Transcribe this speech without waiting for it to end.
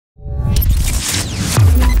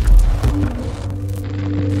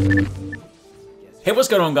Hey, what's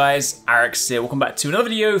going on guys? Arekkz here, welcome back to another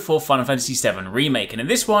video for Final Fantasy VII Remake, and in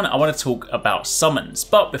this one I want to talk about summons.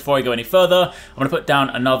 But before I go any further, I'm going to put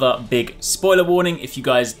down another big spoiler warning. If you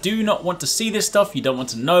guys do not want to see this stuff, you don't want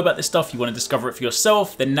to know about this stuff, you want to discover it for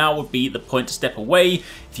yourself, then now would be the point to step away.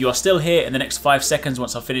 If you are still here in the next 5 seconds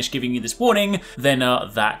once I finish giving you this warning, then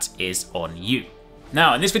that is on you.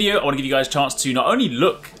 Now, in this video, I want to give you guys a chance to not only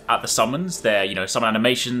look at the summons, their, summon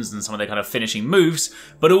animations and some of their kind of finishing moves,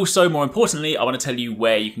 but also, more importantly, I want to tell you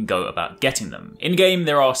where you can go about getting them. In-game,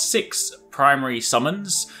 there are 6 primary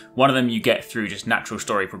summons. One of them you get through just natural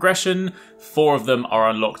story progression, 4 of them are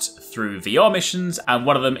unlocked through VR missions, and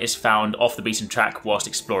 1 of them is found off the beaten track whilst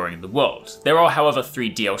exploring the world. There are, however,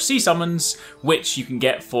 3 DLC summons, which you can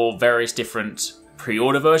get for various different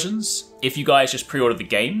pre-order versions. If you guys just pre-order the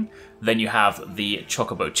game, then you have the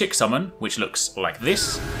Chocobo Chick summon, which looks like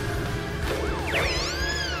this.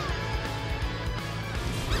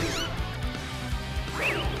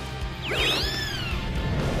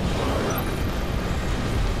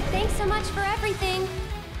 Thanks so much for everything.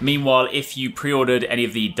 Meanwhile, if you pre-ordered any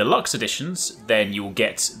of the deluxe editions, then you will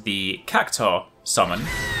get the Cactar summon.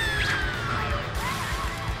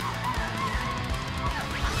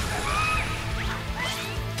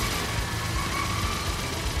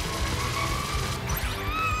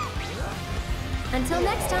 Until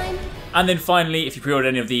next time. And then finally, if you pre-order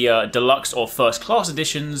any of the deluxe or first class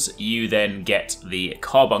editions, you then get the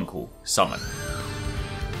Carbuncle summon.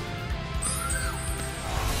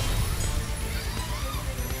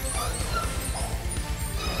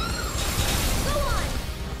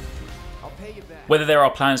 Whether there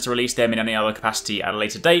are plans to release them in any other capacity at a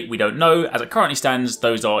later date, we don't know. As it currently stands,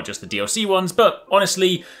 those are just the DLC ones, but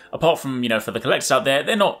honestly, apart from, for the collectors out there,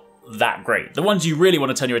 they're not that great. The ones you really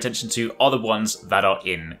want to turn your attention to are the ones that are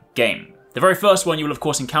in-game. The very first one you will of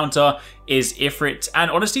course encounter is Arekkz,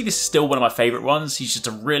 and honestly this is still one of my favourite ones. He's just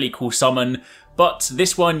a really cool summon, but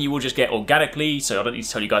this one you will just get organically, so I don't need to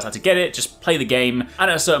tell you guys how to get it, just play the game,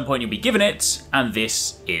 and at a certain point you'll be given it, and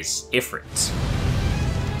this is Arekkz.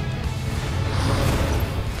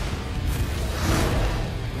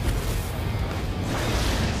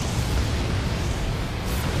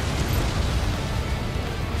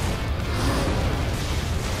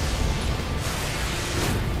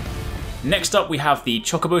 Next up we have the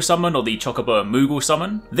Chocobo summon, or the Chocobo and Moogle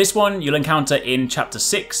summon. This one you'll encounter in Chapter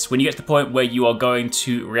 6, when you get to the point where you are going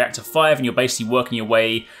to Reactor 5 and you're basically working your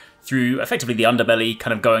way through effectively the underbelly,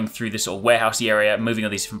 kind of going through this sort of warehousey area, moving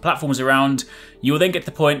all these different platforms around. You will then get to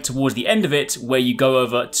the point towards the end of it where you go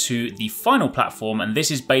over to the final platform, and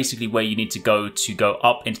this is basically where you need to go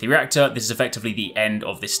up into the reactor. This is effectively the end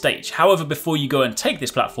of this stage. However, before you go and take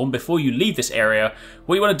this platform, before you leave this area,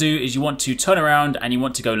 what you want to do is you want to turn around and you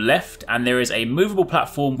want to go left, and there is a movable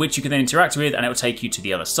platform which you can then interact with, and it will take you to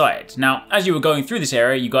the other side. Now, as you were going through this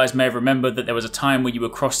area, you guys may have remembered that there was a time where you were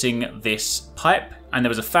crossing this pipe, and there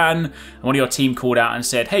was a fan, and one of your team called out and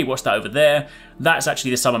said, hey, what's that over there? That's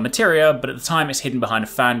actually the summon materia, but at the time it's hidden behind a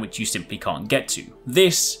fan which you simply can't get to.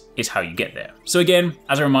 This is how you get there. So again,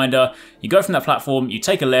 as a reminder, you go from that platform, you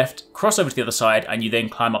take a left, cross over to the other side, and you then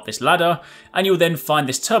climb up this ladder, and you'll then find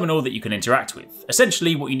this terminal that you can interact with.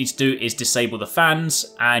 Essentially, what you need to do is disable the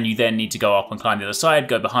fans, and you then need to go up and climb the other side,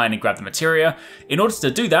 go behind and grab the materia. In order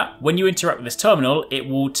to do that, when you interact with this terminal, it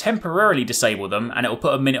will temporarily disable them, and it will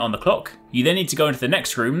put a minute on the clock. You then need to go into the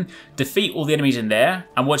next room, defeat all the enemies in there,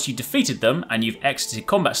 and once you've defeated them, and you've exited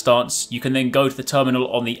combat stance, you can then go to the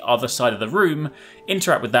terminal on the other side of the room,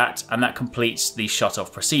 interact with that, and that completes the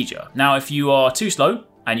shut-off procedure. Now, if you are too slow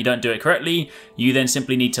and you don't do it correctly, you then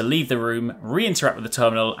simply need to leave the room, re-interact with the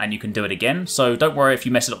terminal, and you can do it again. So don't worry if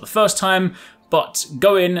you mess it up the first time, but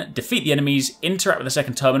go in, defeat the enemies, interact with the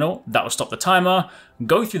second terminal, that will stop the timer,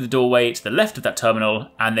 go through the doorway to the left of that terminal,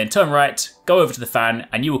 and then turn right, go over to the fan,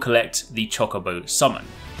 and you will collect the Chocobo summon.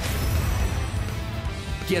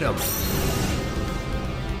 Get him!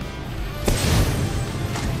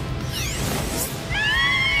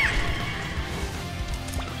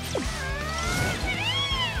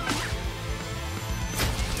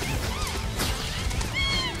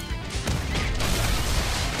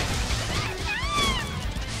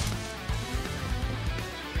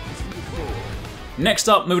 Next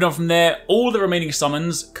up, moving on from there, all the remaining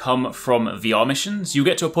summons come from VR missions. You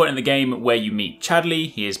get to a point in the game where you meet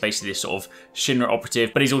Chadley. He is basically this sort of Shinra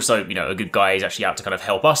operative, but he's also, a good guy. He's actually out to kind of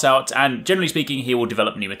help us out, and generally speaking, he will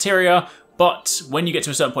develop new materia, But when you get to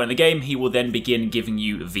a certain point in the game, he will then begin giving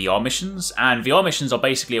you VR missions, and VR missions are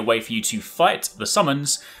basically a way for you to fight the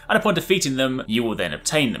summons, and upon defeating them, you will then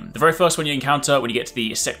obtain them. The very first one you encounter when you get to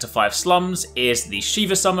the Sector 5 slums is the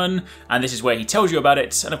Shiva summon, and this is where he tells you about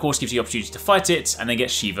it, and of course gives you the opportunity to fight it, and then get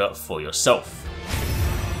Shiva for yourself.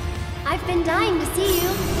 I've been dying to see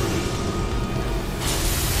you.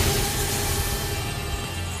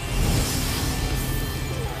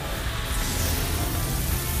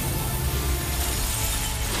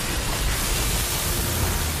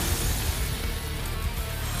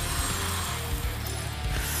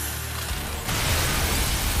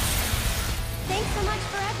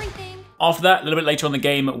 After that, a little bit later on in the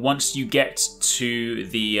game, once you get to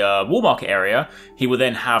the Wall Market area, he will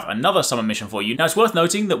then have another summon mission for you. Now, it's worth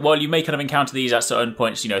noting that while you may kind of encounter these at certain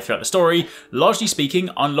points, throughout the story, largely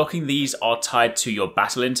speaking, unlocking these are tied to your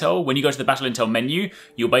battle intel. When you go to the battle intel menu,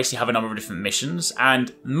 you'll basically have a number of different missions,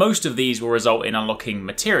 and most of these will result in unlocking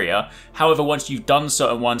materia. However, once you've done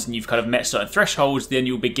certain ones and you've kind of met certain thresholds, then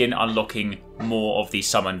you'll begin unlocking more of the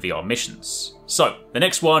Summon VR missions. So, the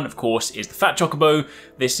next one, of course, is the Fat Chocobo.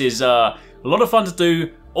 This is a lot of fun to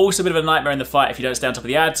do, also a bit of a nightmare in the fight if you don't stay on top of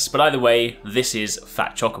the ads, but either way, this is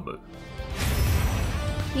Fat Chocobo.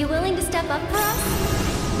 You willing to step up for us?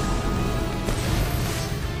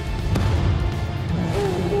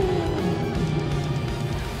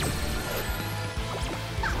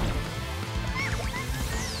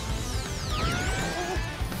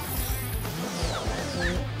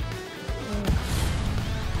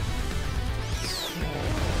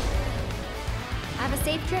 Have a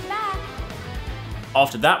safe trip back.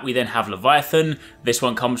 After that, we then have Leviathan. This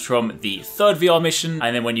one comes from the third VR mission,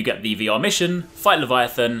 and then when you get the VR mission, fight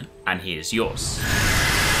Leviathan, and he is yours.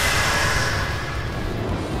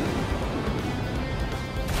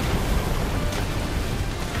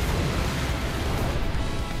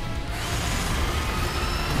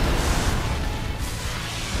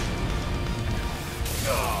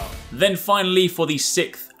 Then finally, for the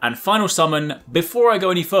 6th and final summon, before I go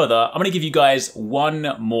any further, I'm going to give you guys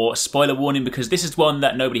one more spoiler warning because this is one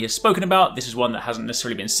that nobody has spoken about. This is one that hasn't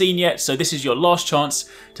necessarily been seen yet. So this is your last chance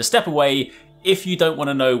to step away if you don't want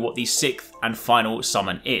to know what the 6th and final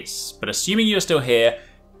summon is. But assuming you're still here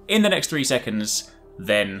in the next 3 seconds,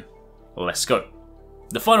 then let's go.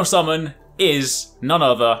 The final summon is none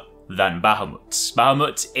other than Bahamut.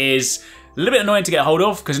 Bahamut is a little bit annoying to get hold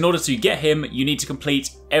of because in order to get him, you need to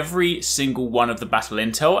complete every single one of the battle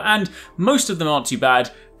intel, and most of them aren't too bad.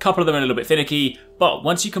 A couple of them are a little bit finicky, but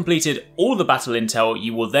once you completed all the battle intel,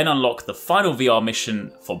 you will then unlock the final VR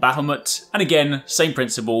mission for Bahamut, and again, same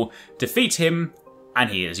principle, defeat him, and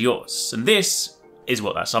he is yours. And this is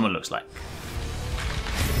what that summon looks like.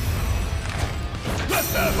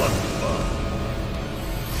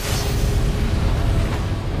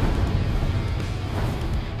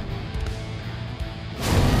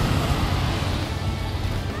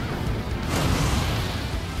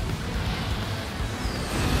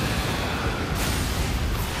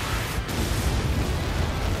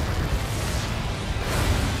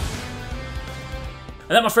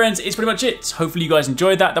 And that, my friends, is pretty much it. Hopefully you guys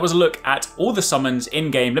enjoyed that. That was a look at all the summons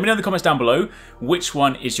in-game. Let me know in the comments down below which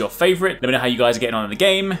one is your favourite. Let me know how you guys are getting on in the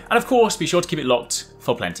game. And of course, be sure to keep it locked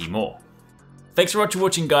for plenty more. Thanks for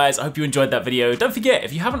watching, guys. I hope you enjoyed that video. Don't forget,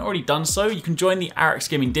 if you haven't already done so, you can join the Arekkz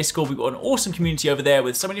Gaming Discord. We've got an awesome community over there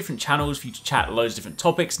with so many different channels for you to chat loads of different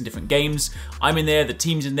topics and different games. I'm in there, the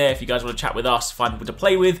team's in there. If you guys want to chat with us, find people to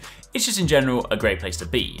play with, it's just in general a great place to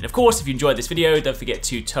be. And of course, if you enjoyed this video, don't forget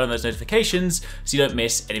to turn on those notifications so you don't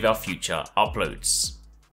miss any of our future uploads.